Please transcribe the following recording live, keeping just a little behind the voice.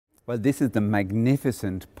Well, this is the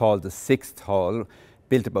magnificent Paul VI Hall,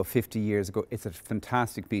 built about 50 years ago. It's a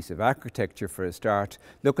fantastic piece of architecture for a start.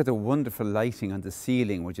 Look at the wonderful lighting on the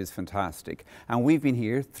ceiling, which is fantastic. And we've been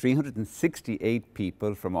here, 368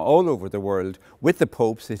 people from all over the world, with the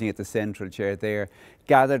Pope sitting at the central chair there,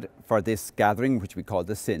 gathered for this gathering, which we call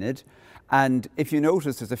the Synod. And if you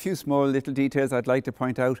notice, there's a few small little details I'd like to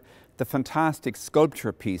point out. The fantastic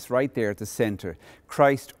sculpture piece right there at the centre,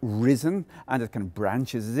 Christ risen, and it kind of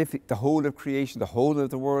branches as if the whole of creation, the whole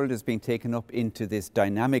of the world is being taken up into this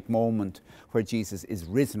dynamic moment where Jesus is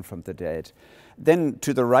risen from the dead. Then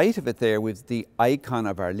to the right of it there with the icon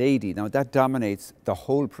of Our Lady. Now that dominates the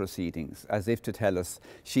whole proceedings, as if to tell us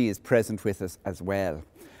she is present with us as well.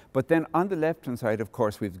 But then on the left-hand side, of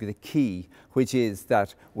course, we've got the key, which is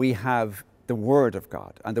that we have the Word of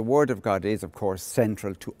God. And the Word of God is, of course,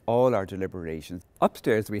 central to all our deliberations.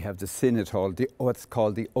 Upstairs, we have the Synod Hall, what's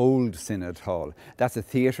called the Old Synod Hall. That's a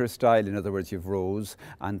theatre style. In other words, you've rows.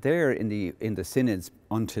 And there in the synods,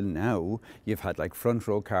 until now, you've had like front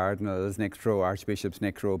row cardinals, next row archbishops,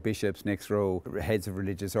 next row bishops, next row heads of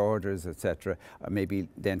religious orders, etc. Maybe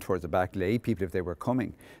then towards the back lay people if they were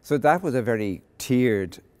coming. So that was a very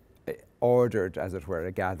tiered, ordered, as it were,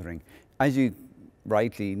 a gathering. As you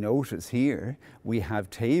rightly notice here, we have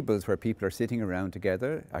tables where people are sitting around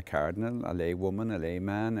together, a cardinal, a lay woman, a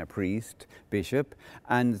layman, a priest, bishop,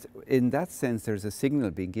 and in that sense there's a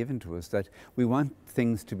signal being given to us that we want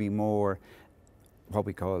things to be more what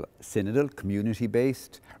we call synodal,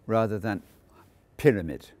 community-based, rather than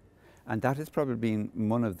pyramid. And that has probably been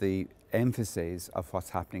one of the emphases of what's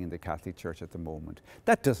happening in the Catholic Church at the moment.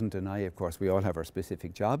 That doesn't deny, of course, we all have our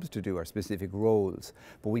specific jobs to do, our specific roles,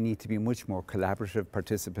 but we need to be much more collaborative,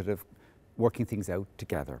 participative, working things out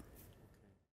together.